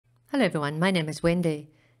Hello everyone, my name is Wendy.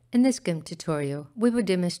 In this Gimp tutorial, we will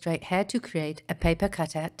demonstrate how to create a paper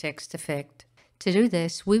cutout text effect. To do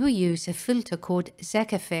this, we will use a filter called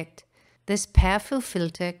Xach-Effect. This powerful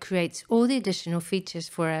filter creates all the additional features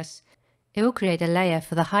for us. It will create a layer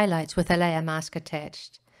for the highlights with a layer mask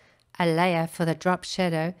attached, a layer for the drop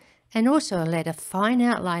shadow, and also let a fine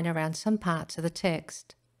outline around some parts of the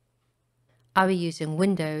text. I'll be using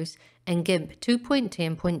Windows and Gimp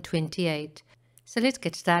 2.10.28. So let's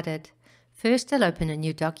get started. First, I'll open a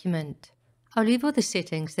new document. I'll leave all the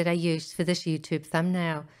settings that I used for this YouTube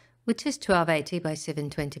thumbnail, which is 1280 by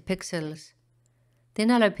 720 pixels.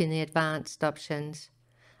 Then I'll open the advanced options.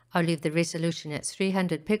 I'll leave the resolution at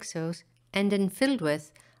 300 pixels, and in filled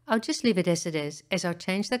with, I'll just leave it as it is, as I'll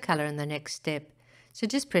change the color in the next step. So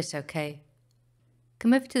just press OK.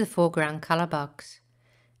 Come over to the foreground color box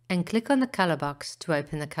and click on the color box to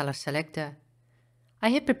open the color selector. I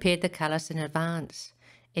have prepared the colors in advance.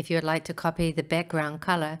 If you would like to copy the background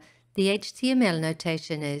color, the HTML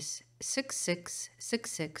notation is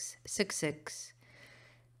 666666.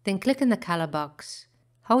 Then click in the color box.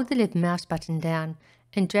 Hold the left mouse button down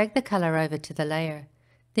and drag the color over to the layer.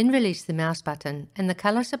 Then release the mouse button and the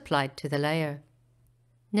color is applied to the layer.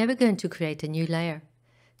 Now we're going to create a new layer.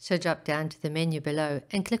 So drop down to the menu below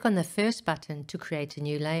and click on the first button to create a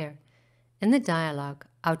new layer. In the dialog,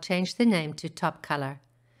 I'll change the name to top color.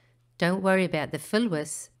 Don't worry about the fill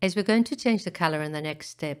width, as we're going to change the color in the next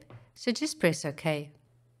step, so just press OK.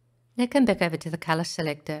 Now come back over to the color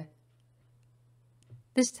selector.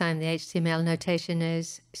 This time the HTML notation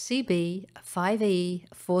is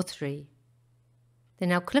CB5E43.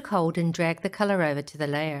 Then I'll click hold and drag the color over to the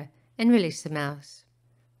layer and release the mouse.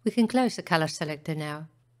 We can close the color selector now.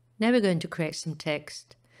 Now we're going to create some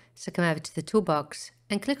text. So come over to the toolbox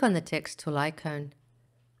and click on the text tool icon.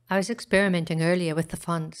 I was experimenting earlier with the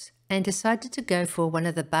fonts and decided to go for one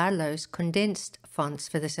of the Barlow's condensed fonts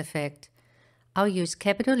for this effect. I'll use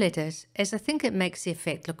capital letters as I think it makes the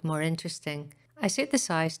effect look more interesting. I set the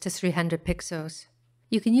size to 300 pixels.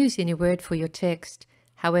 You can use any word for your text.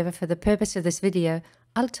 However, for the purpose of this video,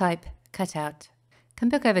 I'll type Cutout. Come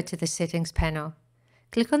back over to the settings panel.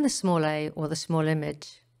 Click on the small a or the small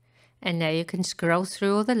image. And now you can scroll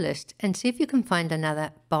through all the list and see if you can find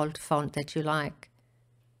another bold font that you like.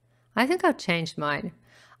 I think I'll change mine.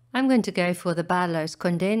 I'm going to go for the Barlow's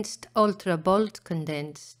Condensed Ultra Bold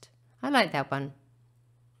Condensed. I like that one.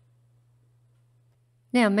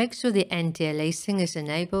 Now make sure the anti-aliasing is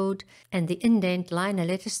enabled and the indent, line and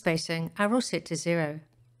letter spacing are all set to 0.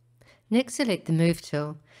 Next, select the Move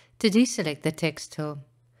tool to deselect the Text tool.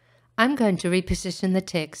 I'm going to reposition the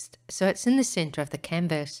text so it's in the center of the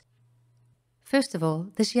canvas. First of all,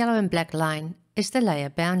 this yellow and black line is the layer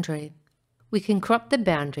boundary. We can crop the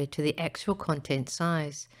boundary to the actual content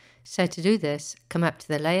size. So to do this, come up to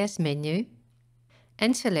the Layers menu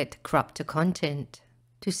and select Crop to Content.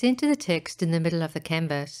 To center the text in the middle of the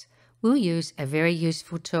canvas, we'll use a very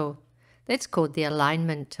useful tool that's called the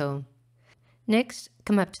Alignment tool. Next,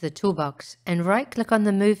 come up to the toolbox and right-click on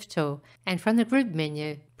the Move tool, and from the Group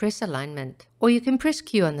menu, press Alignment, or you can press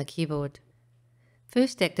Q on the keyboard.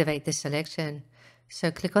 First, activate the selection,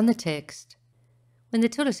 so click on the text. When the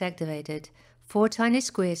tool is activated, 4 tiny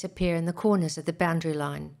squares appear in the corners of the boundary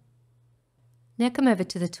line. Now come over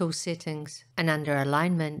to the tool settings, and under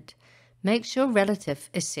Alignment, make sure Relative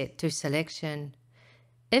is set to Selection.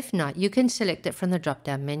 If not, you can select it from the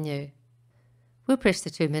drop-down menu. We'll press the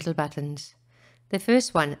 2 middle buttons. The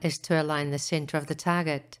first one is to align the center of the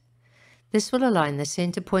target. This will align the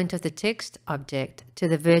center point of the text object to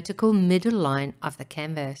the vertical middle line of the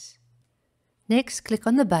canvas. Next, click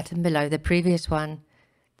on the button below the previous one.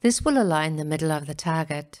 This will align the middle of the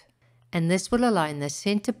target, and this will align the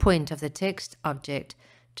center point of the text object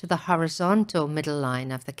to the horizontal middle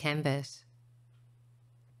line of the canvas.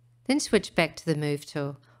 Then switch back to the Move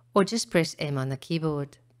tool, or just press M on the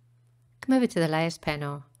keyboard. Come over to the Layers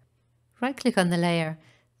panel. Right-click on the layer.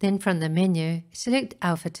 Then from the menu, select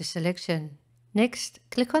Alpha to Selection. Next,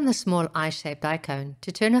 click on the small eye-shaped icon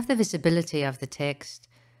to turn off the visibility of the text.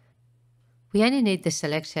 We only need the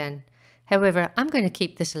selection. However, I'm going to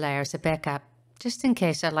keep this layer as a backup, just in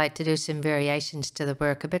case I'd like to do some variations to the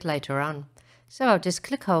work a bit later on. So I'll just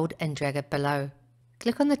click hold and drag it below.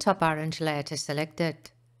 Click on the top orange layer to select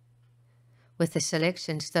it. With the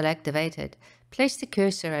selection still activated, place the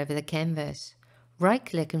cursor over the canvas.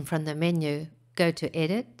 Right-click and from the menu, go to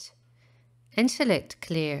Edit and select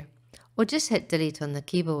Clear, or just hit Delete on the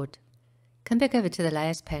keyboard. Come back over to the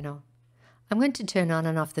Layers panel. I'm going to turn on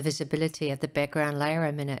and off the visibility of the background layer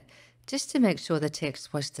a minute, just to make sure the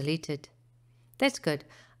text was deleted. That's good.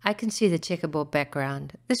 I can see the checkerboard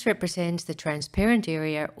background. This represents the transparent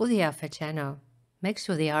area or the alpha channel. Make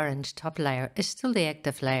sure the orange top layer is still the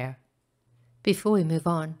active layer. Before we move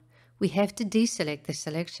on, we have to deselect the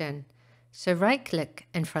selection. So right-click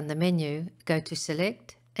and from the menu, go to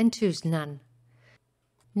Select and choose None.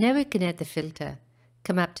 Now we can add the filter.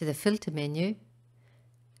 Come up to the Filter menu,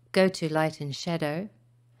 go to Light and Shadow,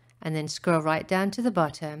 and then scroll right down to the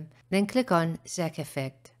bottom, then click on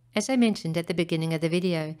Xach-Effect. As I mentioned at the beginning of the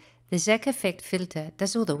video, the Xach-Effect filter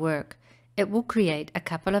does all the work. It will create a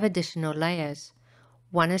couple of additional layers.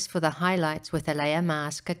 One is for the highlights with a layer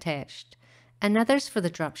mask attached, another is for the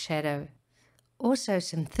drop shadow. Also,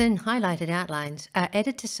 some thin highlighted outlines are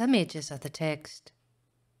added to some edges of the text.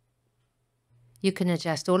 You can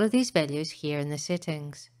adjust all of these values here in the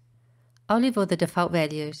settings. I'll leave all the default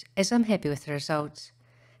values as I'm happy with the results.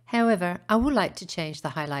 However, I would like to change the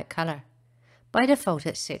highlight color. By default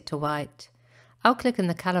it's set to white. I'll click in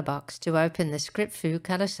the color box to open the Script Foo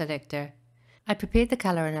color selector. I prepared the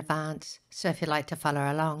color in advance, so if you'd like to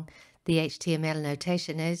follow along, the HTML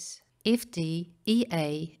notation is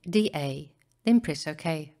FDEADA, then press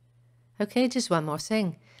OK. OK, just one more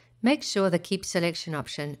thing. Make sure the Keep Selection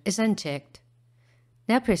option is unchecked.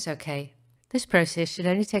 Now press OK. This process should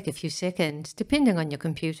only take a few seconds, depending on your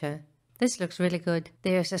computer. This looks really good.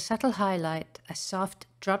 There is a subtle highlight, a soft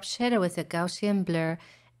drop shadow with a Gaussian blur,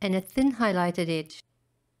 and a thin highlighted edge.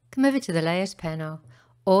 Come over to the Layers panel.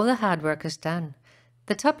 All the hard work is done.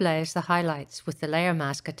 The top layer is the highlights with the layer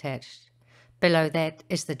mask attached. Below that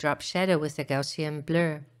is the drop shadow with the Gaussian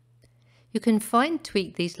blur. You can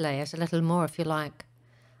fine-tweak these layers a little more if you like.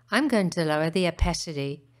 I'm going to lower the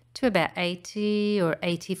opacity to about 80 or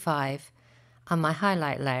 85 on my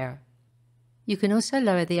highlight layer. You can also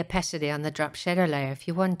lower the opacity on the drop shadow layer if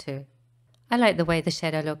you want to. I like the way the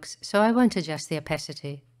shadow looks, so I won't adjust the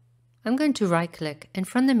opacity. I'm going to right-click and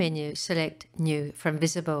from the menu select New from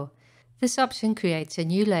Visible. This option creates a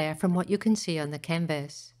new layer from what you can see on the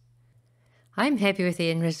canvas. I'm happy with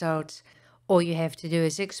the end results. All you have to do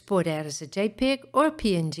is export out as a JPEG or a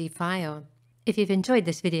PNG file. If you've enjoyed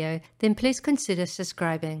this video, then please consider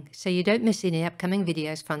subscribing so you don't miss any upcoming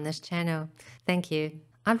videos from this channel. Thank you.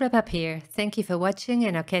 I'll wrap up here. Thank you for watching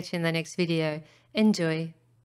and I'll catch you in the next video. Enjoy.